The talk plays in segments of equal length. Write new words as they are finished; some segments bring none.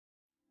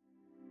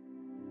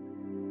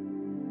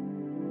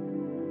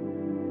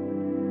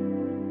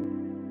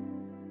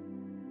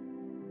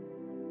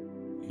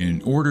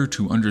In order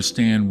to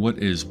understand what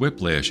is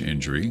whiplash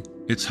injury,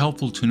 it's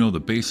helpful to know the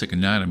basic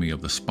anatomy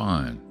of the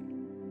spine.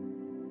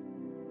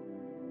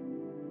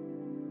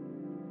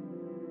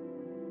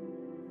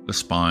 The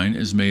spine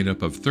is made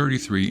up of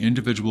 33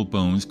 individual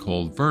bones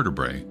called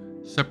vertebrae,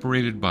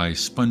 separated by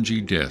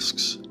spongy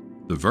discs.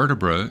 The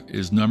vertebra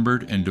is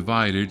numbered and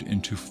divided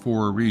into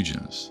 4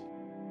 regions.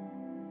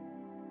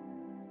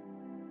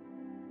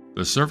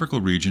 The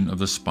cervical region of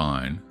the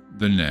spine,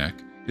 the neck,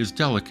 is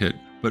delicate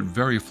but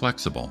very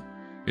flexible.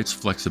 Its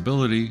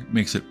flexibility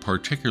makes it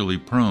particularly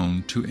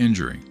prone to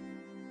injury.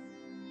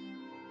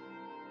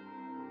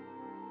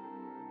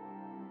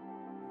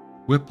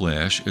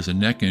 Whiplash is a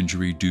neck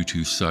injury due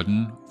to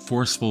sudden,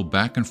 forceful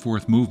back and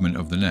forth movement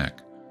of the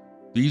neck.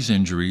 These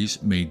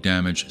injuries may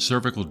damage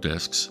cervical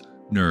discs,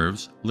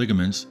 nerves,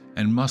 ligaments,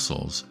 and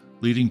muscles,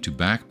 leading to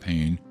back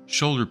pain,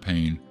 shoulder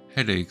pain,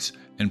 headaches,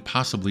 and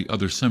possibly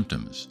other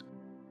symptoms.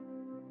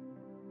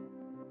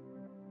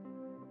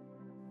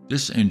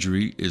 This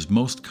injury is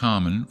most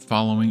common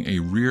following a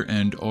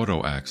rear-end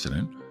auto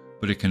accident,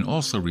 but it can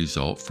also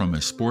result from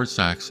a sports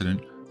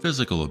accident,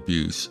 physical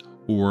abuse,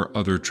 or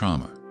other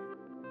trauma.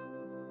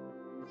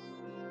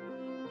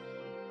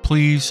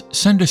 Please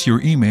send us your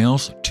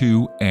emails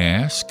to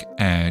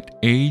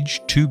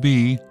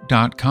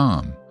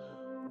ask@age2b.com.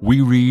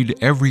 We read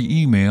every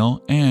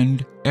email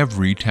and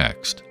every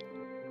text.